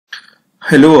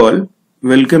Hello all,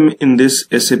 welcome in this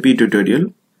SAP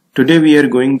tutorial. Today we are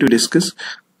going to discuss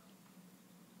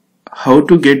how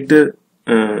to get the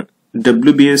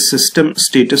WBS system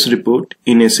status report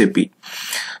in SAP.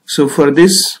 So for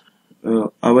this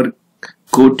our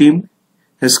core team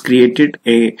has created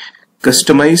a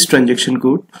customized transaction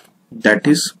code, that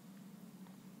is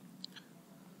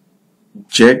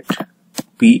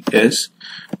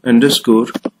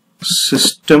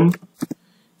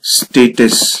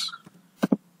ZPS-SYSTEMSTATUS.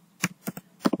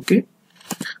 Okay,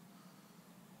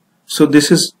 so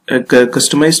this is a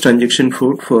customized transaction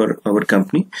code for our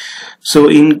company. So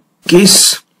in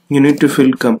case you need to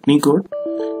fill company code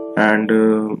and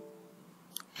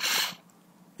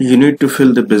you need to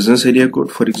fill the business area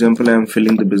code. For example, I am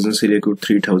filling the business area code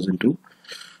 3002.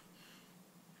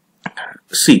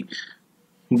 See,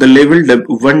 the level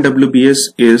 1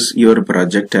 WBS is your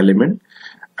project element,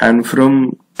 and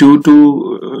from 2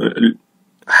 to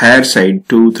higher side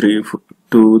 2, 3,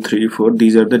 4,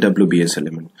 these are the WBS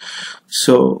element.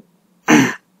 So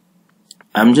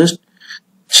I'm just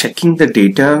checking the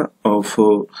data of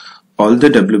all the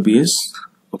WBS.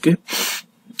 Okay,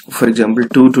 for example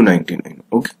 2 to 99.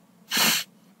 Okay,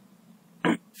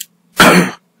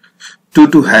 2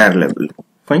 to higher level.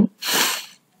 Fine.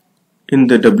 In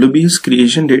the WBS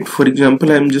creation date, for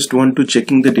example, I am just want to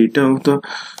checking the data of the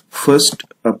 1st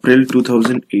April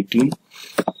 2018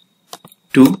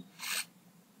 to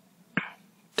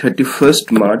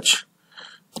 31st March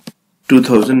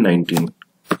 2019.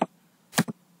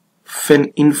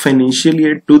 In financial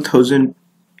year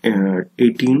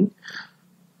 2018,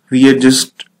 we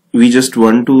just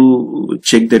want to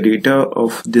check the data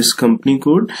of this company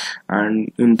code,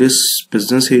 and in this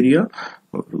business area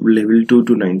level 2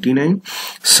 to 99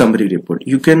 summary report.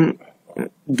 You can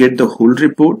get the whole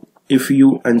report if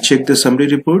you uncheck the summary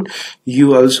report.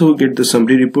 You also get the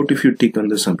summary report if you tick on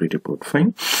the summary report.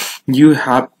 Fine. You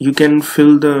can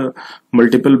fill the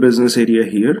multiple business area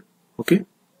here. Okay,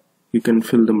 you can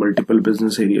fill the multiple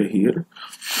business area here.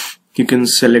 You can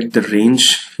select the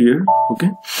range here.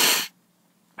 Okay,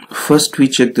 first we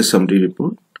check the summary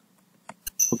report.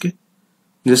 Okay,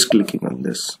 just clicking on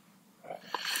this.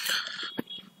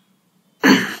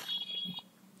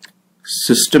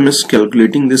 System is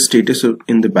calculating the status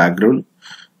in the background.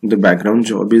 The background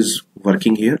job is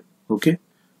working here. Okay,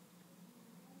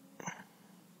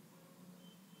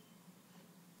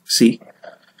 see,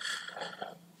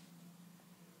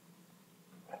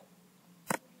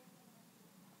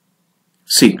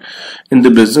 in the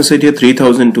business area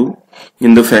 3002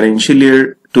 in the financial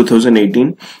year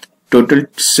 2018, total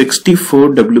 64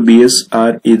 WBS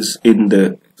is in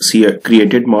the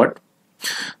created mod.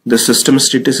 The system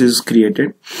status is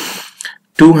created.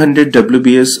 200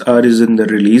 WBS is in the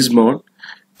release mode.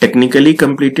 Technically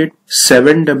completed.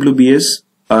 7 WBS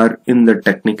are in the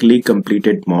technically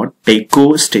completed mode.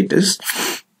 Takeover status.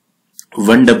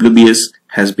 1 WBS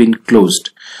has been closed.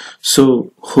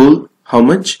 So whole how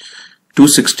much?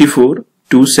 264,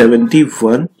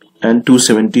 271 and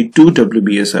 272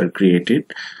 WBS are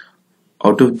created.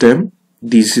 Out of them,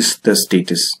 this is the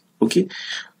status. Okay,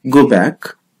 go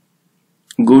back.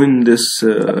 Go in this,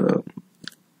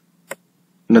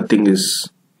 nothing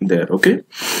is there. Okay,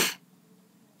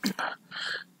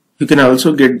 you can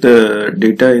also get the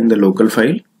data in the local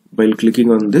file while clicking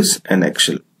on this and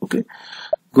Excel. Okay,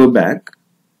 go back,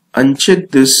 uncheck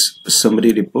this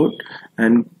summary report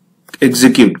and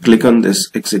execute. Click on this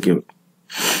execute.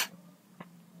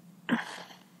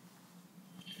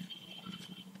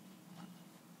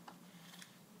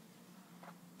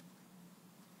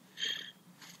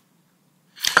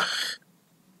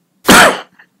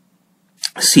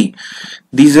 See,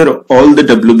 these are all the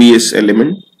WBS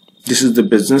element. This is the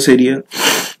business area,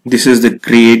 this is the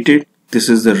created, this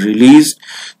is the released,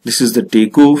 this is the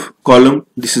takeoff column,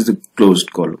 this is the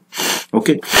closed column.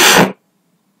 Okay,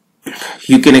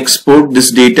 you can export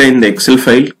this data in the Excel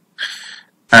file,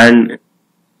 and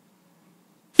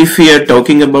if we are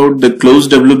talking about the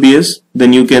closed WBS,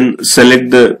 then you can select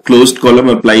the closed column,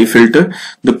 apply filter,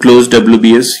 the closed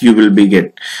WBS you will be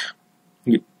get.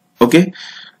 Okay,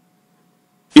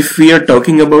 if we are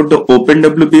talking about the open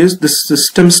WBS, the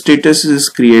system status is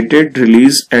created,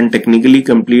 released and technically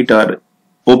complete are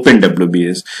open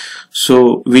WBS.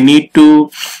 So we need to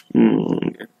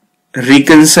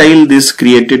reconcile this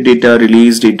created data,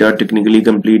 released data, technically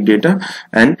complete data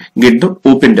and get the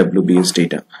open WBS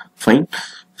data. Fine.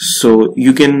 So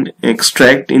you can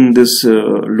extract in this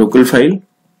local file.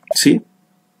 See,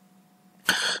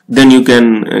 then you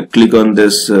can click on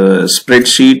this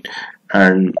spreadsheet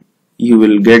and you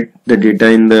will get the data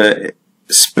in the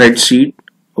spreadsheet.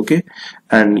 Okay,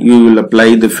 and you will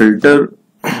apply the filter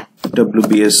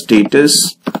WBS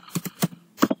status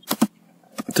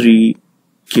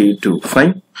 3K2.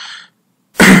 Fine.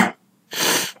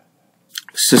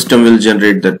 System will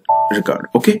generate that record.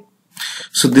 Okay.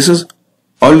 So this is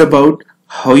all about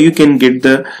how you can get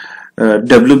the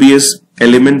WBS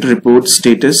element report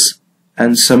status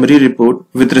and summary report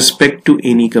with respect to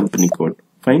any company code.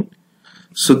 Fine.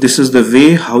 So this is the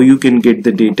way how you can get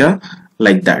the data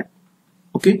like that.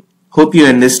 Okay. Hope you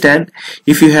understand.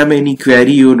 If you have any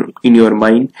query in your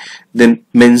mind, then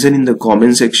mention in the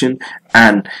comment section,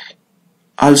 and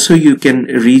also you can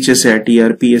reach us at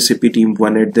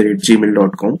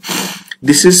ERPSAPTEAM1@gmail.com.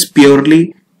 This is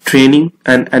purely training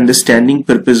and understanding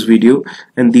purpose video,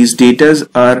 and these data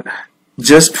are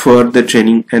just for the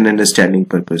training and understanding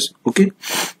purpose. Okay.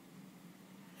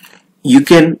 You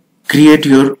can create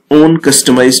your own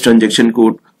customized transaction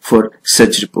code for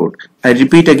such report. I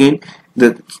repeat again,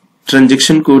 the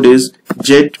transaction code is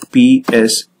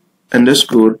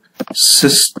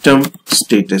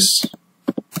ZPS_system-status.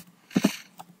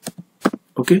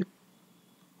 Okay.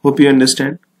 Hope you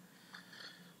understand.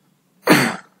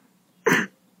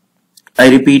 I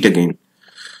repeat again,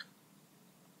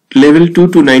 level 2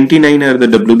 to 99 are the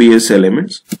WBS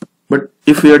elements, but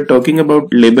if we are talking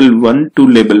about level 1 to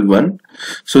level 1,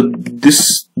 so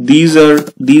these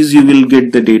you will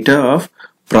get the data of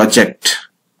project.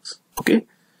 Okay,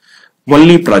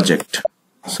 only project.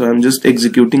 So I'm just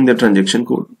executing the transaction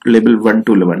code level 1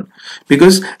 to 1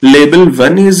 because level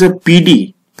 1 is a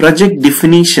PD, project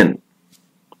definition.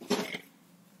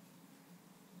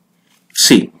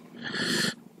 See,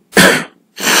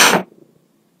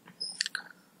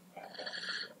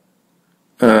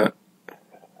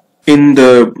 in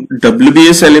the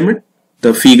WBS element,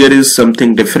 the figure is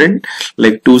something different,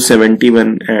 like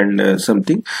 271 and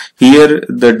something. Here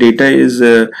the data is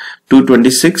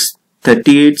 226,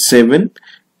 38, 7.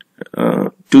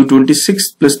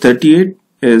 226 plus 38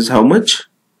 is how much?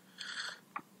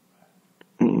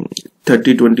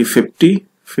 30, 20, 50,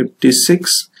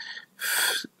 56,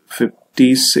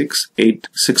 56, 8,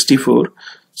 64,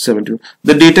 72.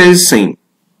 The data is same,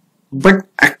 but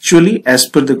actually as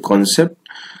per the concept,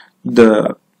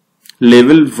 the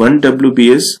level 1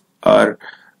 WBS are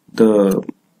the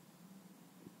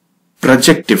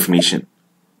project definition.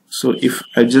 So if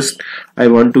I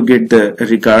want to get the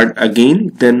record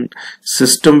again, then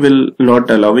system will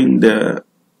not allowing the,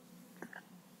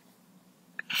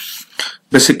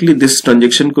 basically this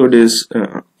transaction code is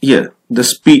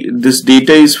this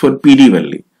data is for PD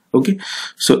only. Okay,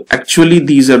 so actually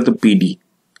these are the PD.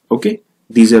 Okay,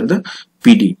 these are the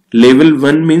PD. Level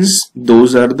 1 means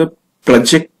those are the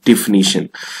project definition.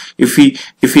 If we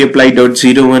apply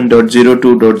 .01,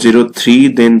 .02,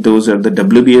 .03, then those are the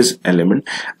WBS element.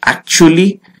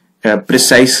 Actually,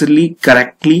 precisely,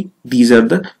 correctly, these are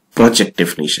the project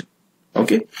definition.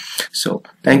 Okay, so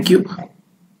thank you.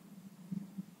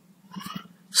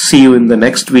 See you in the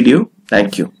next video.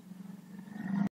 Thank you.